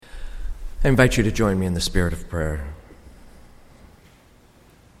I invite you to join me in the spirit of prayer.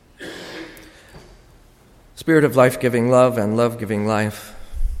 Spirit of life-giving love and love-giving life.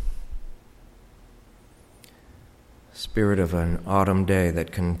 Spirit of an autumn day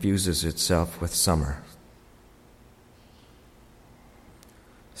that confuses itself with summer.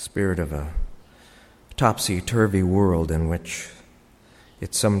 Spirit of a topsy-turvy world in which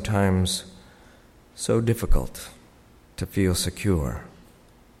it's sometimes so difficult to feel secure.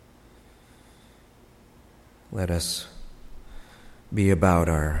 Let us be about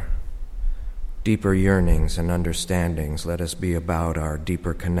our deeper yearnings and understandings. Let us be about our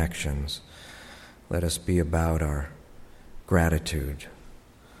deeper connections. Let us be about our gratitude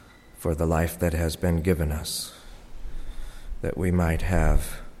for the life that has been given us, that we might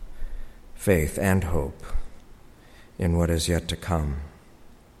have faith and hope in what is yet to come.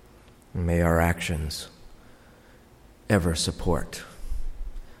 And may our actions ever support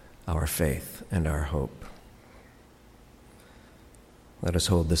our faith and our hope. Let us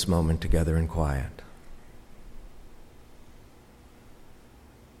hold this moment together in quiet.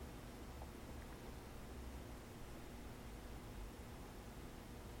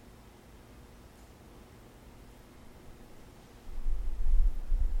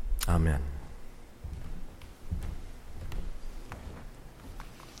 Amen.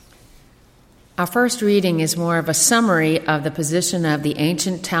 Our first reading is more of a summary of the position of the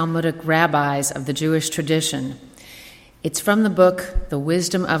ancient Talmudic rabbis of the Jewish tradition. It's from the book, The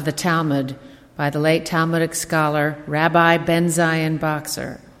Wisdom of the Talmud, by the late Talmudic scholar Rabbi Ben Zion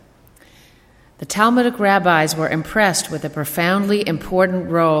Boxer. The Talmudic rabbis were impressed with the profoundly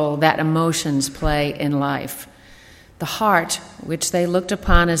important role that emotions play in life. The heart, which they looked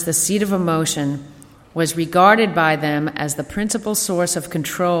upon as the seat of emotion, was regarded by them as the principal source of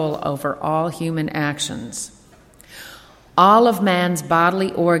control over all human actions. All of man's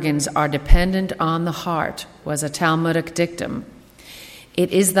bodily organs are dependent on the heart, was a Talmudic dictum.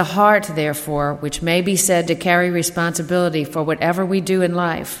 It is the heart, therefore, which may be said to carry responsibility for whatever we do in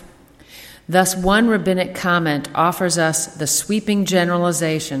life. Thus, one rabbinic comment offers us the sweeping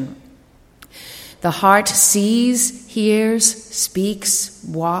generalization. The heart sees, hears, speaks,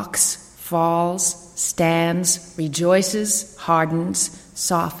 walks, falls, stands, rejoices, hardens,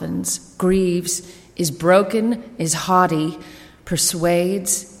 softens, grieves, is broken, is haughty,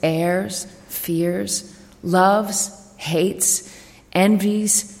 persuades, errs, fears, loves, hates,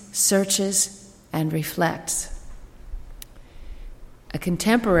 envies, searches, and reflects. A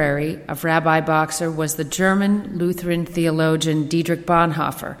contemporary of Rabbi Boxer was the German Lutheran theologian Dietrich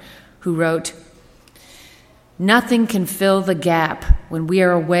Bonhoeffer, who wrote, "Nothing can fill the gap when we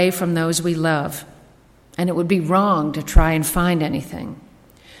are away from those we love, and it would be wrong to try and find anything.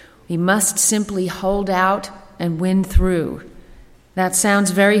 We must simply hold out and win through. That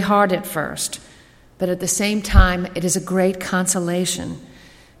sounds very hard at first, but at the same time, it is a great consolation,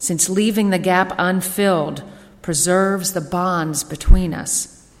 since leaving the gap unfilled preserves the bonds between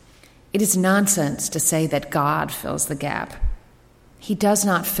us. It is nonsense to say that God fills the gap. He does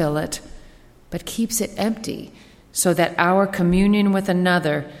not fill it, but keeps it empty so that our communion with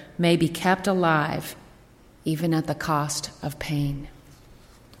another may be kept alive, even at the cost of pain."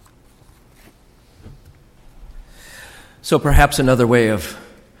 So perhaps another way of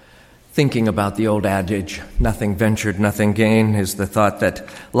thinking about the old adage, nothing ventured, nothing gained, is the thought that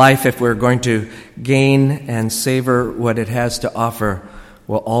life, if we're going to gain and savor what it has to offer,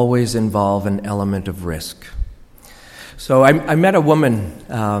 will always involve an element of risk. So I met a woman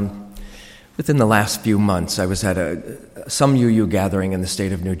within the last few months. I was at some UU gathering in the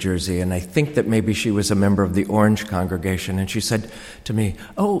state of New Jersey, and I think that maybe she was a member of the Orange congregation, and she said to me,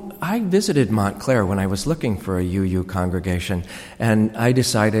 "Oh, I visited Montclair when I was looking for a UU congregation, and I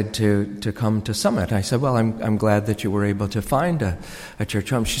decided to come to Summit." I said, "Well, I'm glad that you were able to find a church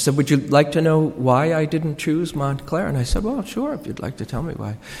home." She said, "Would you like to know why I didn't choose Montclair?" And I said, "Well, sure, if you'd like to tell me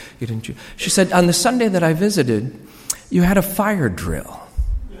why you didn't choose." She said, "On the Sunday that I visited, you had a fire drill."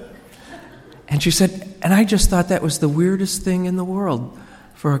 And she said, and I just thought that was the weirdest thing in the world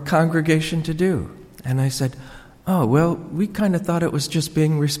for a congregation to do. And I said, "Oh, well, we kind of thought it was just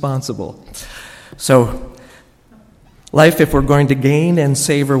being responsible." So life, if we're going to gain and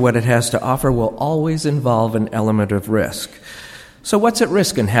savor what it has to offer, will always involve an element of risk. So what's at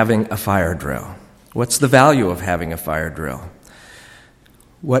risk in having a fire drill? What's the value of having a fire drill?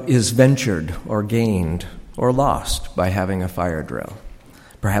 What is ventured or gained or lost by having a fire drill?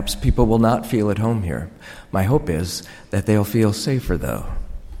 Perhaps people will not feel at home here. My hope is that they'll feel safer, though.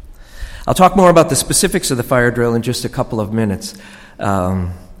 I'll talk more about the specifics of the fire drill in just a couple of minutes.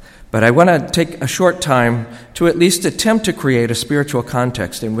 But I want to take a short time to at least attempt to create a spiritual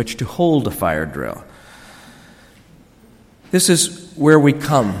context in which to hold a fire drill. This is where we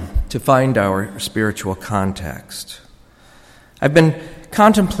come to find our spiritual context. I've been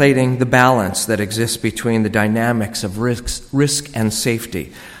contemplating the balance that exists between the dynamics of risk and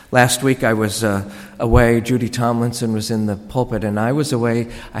safety. Last week I was away. Judy Tomlinson was in the pulpit, and I was away.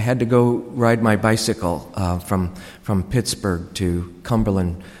 I had to go ride my bicycle from Pittsburgh to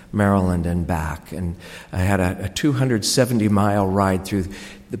Cumberland, Maryland, and back. And I had a 270-mile ride through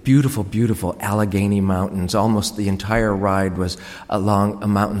the beautiful, beautiful Allegheny Mountains. Almost the entire ride was along a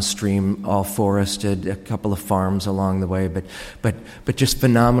mountain stream, all forested, a couple of farms along the way, but just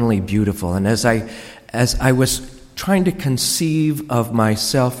phenomenally beautiful. And as I was trying to conceive of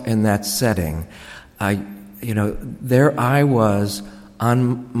myself in that setting, there I was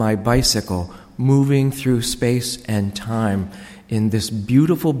on my bicycle, moving through space and time in this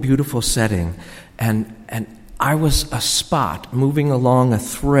beautiful, beautiful setting, and I was a spot moving along a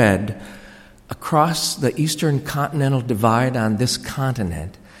thread across the eastern continental divide on this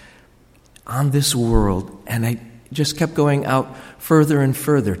continent, on this world, and I just kept going out further and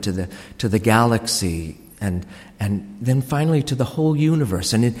further to the galaxy, and then finally to the whole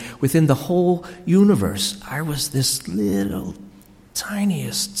universe. And within the whole universe, I was this little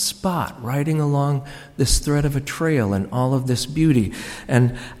tiniest spot riding along this thread of a trail and all of this beauty.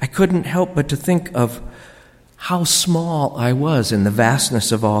 And I couldn't help but to think of how small I was in the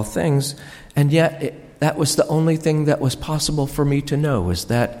vastness of all things, and yet that was the only thing that was possible for me to know, was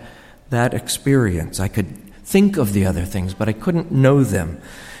that experience. I could think of the other things, but I couldn't know them.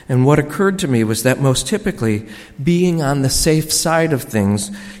 And what occurred to me was that most typically, being on the safe side of things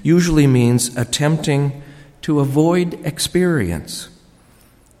usually means attempting to avoid experience.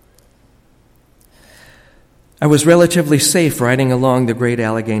 I was relatively safe riding along the Great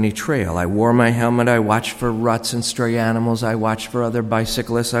Allegheny Trail. I wore my helmet, I watched for ruts and stray animals, I watched for other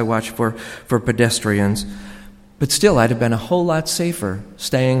bicyclists, I watched for pedestrians. But still, I'd have been a whole lot safer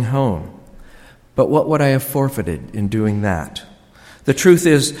staying home. But what would I have forfeited in doing that? The truth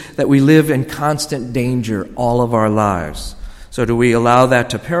is that we live in constant danger all of our lives. So do we allow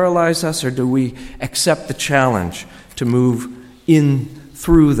that to paralyze us, or do we accept the challenge to move in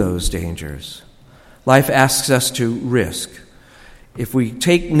through those dangers? Life asks us to risk. If we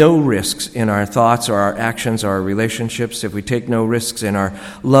take no risks in our thoughts or our actions or our relationships, if we take no risks in our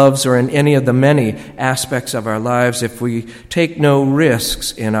loves or in any of the many aspects of our lives, if we take no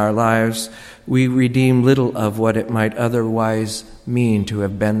risks in our lives, we redeem little of what it might otherwise mean to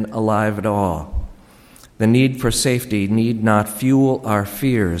have been alive at all. The need for safety need not fuel our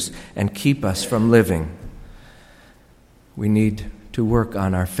fears and keep us from living. We need to work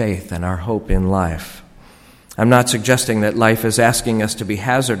on our faith and our hope in life. I'm not suggesting that life is asking us to be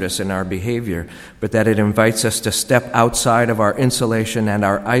hazardous in our behavior, but that it invites us to step outside of our insulation and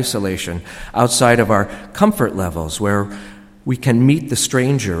our isolation, outside of our comfort levels, where we can meet the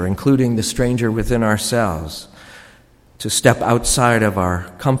stranger, including the stranger within ourselves, to step outside of our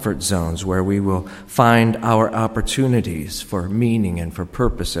comfort zones where we will find our opportunities for meaning and for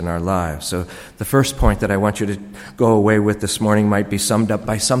purpose in our lives. So the first point that I want you to go away with this morning might be summed up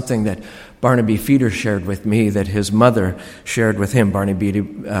by something that Barnaby Feeder shared with me, that his mother shared with him.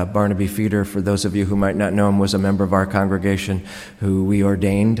 Barnaby Feeder, for those of you who might not know him, was a member of our congregation who we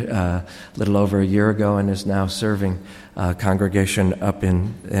ordained a little over a year ago and is now serving a congregation up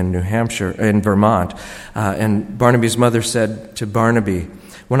in New Hampshire, in Vermont. And Barnaby's mother said to Barnaby,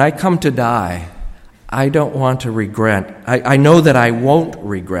 "When I come to die, I don't want to regret. I know that I won't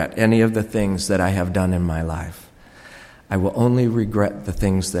regret any of the things that I have done in my life. I will only regret the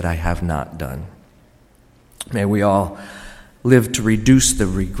things that I have not done." May we all live to reduce the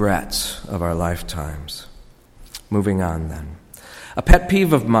regrets of our lifetimes. Moving on then. A pet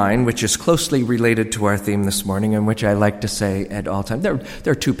peeve of mine, which is closely related to our theme this morning, and which I like to say at all times. There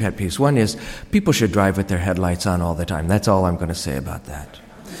are two pet peeves. One is people should drive with their headlights on all the time. That's all I'm going to say about that.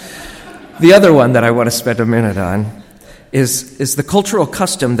 The other one that I want to spend a minute on is the cultural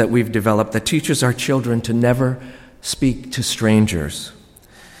custom that we've developed that teaches our children to never speak to strangers.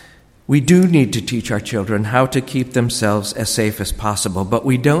 We do need to teach our children how to keep themselves as safe as possible, but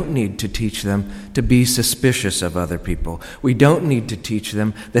we don't need to teach them to be suspicious of other people. We don't need to teach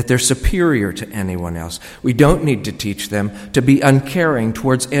them that they're superior to anyone else. We don't need to teach them to be uncaring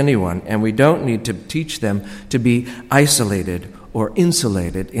towards anyone, and we don't need to teach them to be isolated or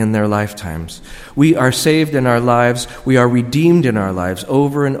insulated in their lifetimes. We are saved in our lives, we are redeemed in our lives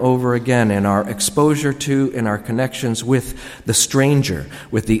over and over again in our exposure to, in our connections with the stranger,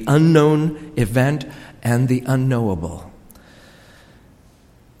 with the unknown event and the unknowable.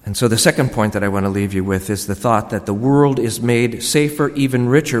 And so the second point that I want to leave you with is the thought that the world is made safer, even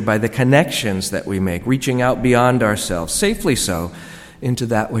richer, by the connections that we make, reaching out beyond ourselves, safely so, into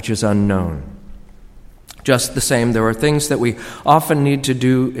that which is unknown. Just the same, there are things that we often need to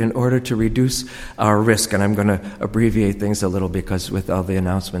do in order to reduce our risk, and I'm going to abbreviate things a little because with all the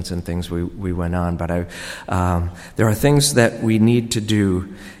announcements and things we went on, but there are things that we need to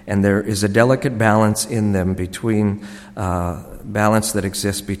do, and there is a delicate balance in them between balance that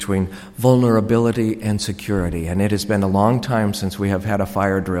exists between vulnerability and security. And it has been a long time since we have had a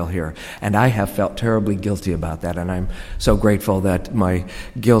fire drill here, and I have felt terribly guilty about that, and I'm so grateful that my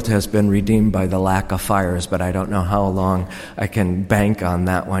guilt has been redeemed by the lack of fires, but I don't know how long I can bank on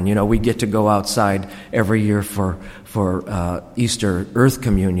that one. You know, we get to go outside every year for Easter Earth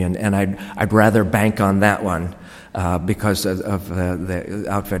Communion, and I'd rather bank on that one because of the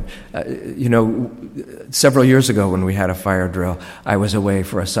outfit. Several years ago when we had a fire drill, I was away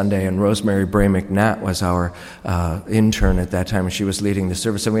for a Sunday, and Rosemary Bray McNatt was our intern at that time, and she was leading the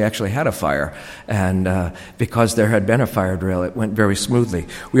service, and we actually had a fire. And because there had been a fire drill, it went very smoothly.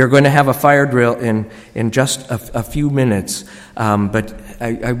 We are going to have a fire drill in just a few minutes, but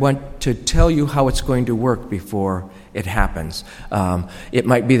I want to tell you how it's going to work before it happens. It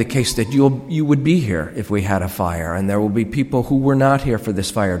might be the case that you would be here if we had a fire, and there will be people who were not here for this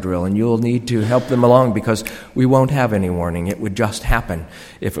fire drill, and you'll need to help them along because we won't have any warning. It would just happen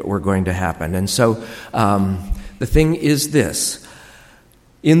if it were going to happen. And so the thing is this.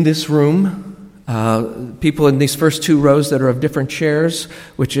 In this room, people in these first two rows that are of different chairs,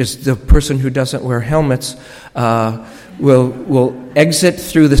 which is the person who doesn't wear helmets, will exit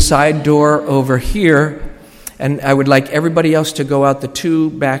through the side door over here. And I would like everybody else to go out the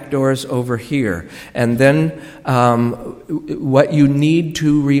two back doors over here. And then what you need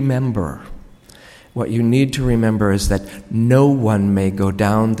to remember is that no one may go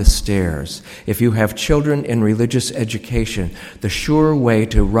down the stairs. If you have children in religious education, the sure way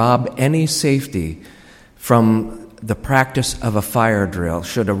to rob any safety from the practice of a fire drill,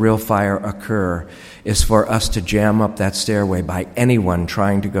 should a real fire occur, is for us to jam up that stairway by anyone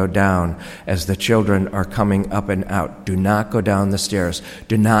trying to go down as the children are coming up and out. Do not go down the stairs.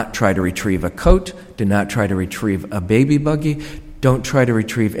 Do not try to retrieve a coat. Do not try to retrieve a baby buggy. Don't try to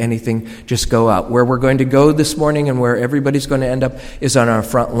retrieve anything. Just go out. Where we're going to go this morning and where everybody's going to end up is on our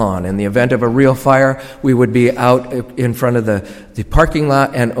front lawn. In the event of a real fire, we would be out in front of the parking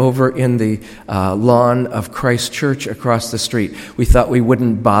lot and over in the lawn of Christ Church across the street. We thought we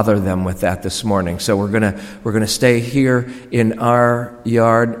wouldn't bother them with that this morning, so we're gonna stay here in our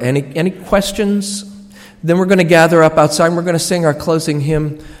yard. Any questions? Then we're going to gather up outside and we're going to sing our closing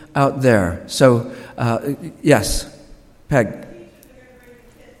hymn out there. So, yes, Peg.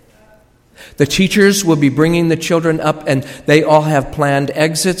 The teachers will be bringing the children up, and they all have planned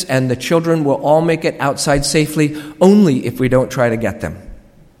exits, and the children will all make it outside safely only if we don't try to get them.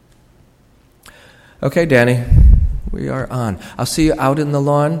 Okay, Danny, we are on. I'll see you out in the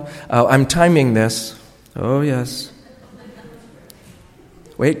lawn. I'm timing this. Oh, yes.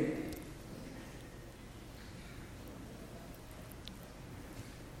 Wait.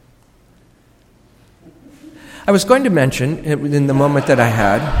 I was going to mention, in the moment that I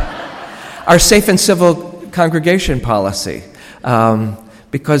had, our safe and civil congregation policy,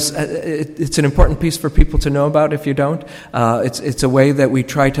 because it's an important piece for people to know about if you don't. It's a way that we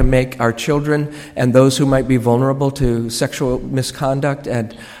try to make our children and those who might be vulnerable to sexual misconduct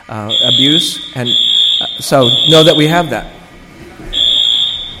and abuse, and so know that we have that.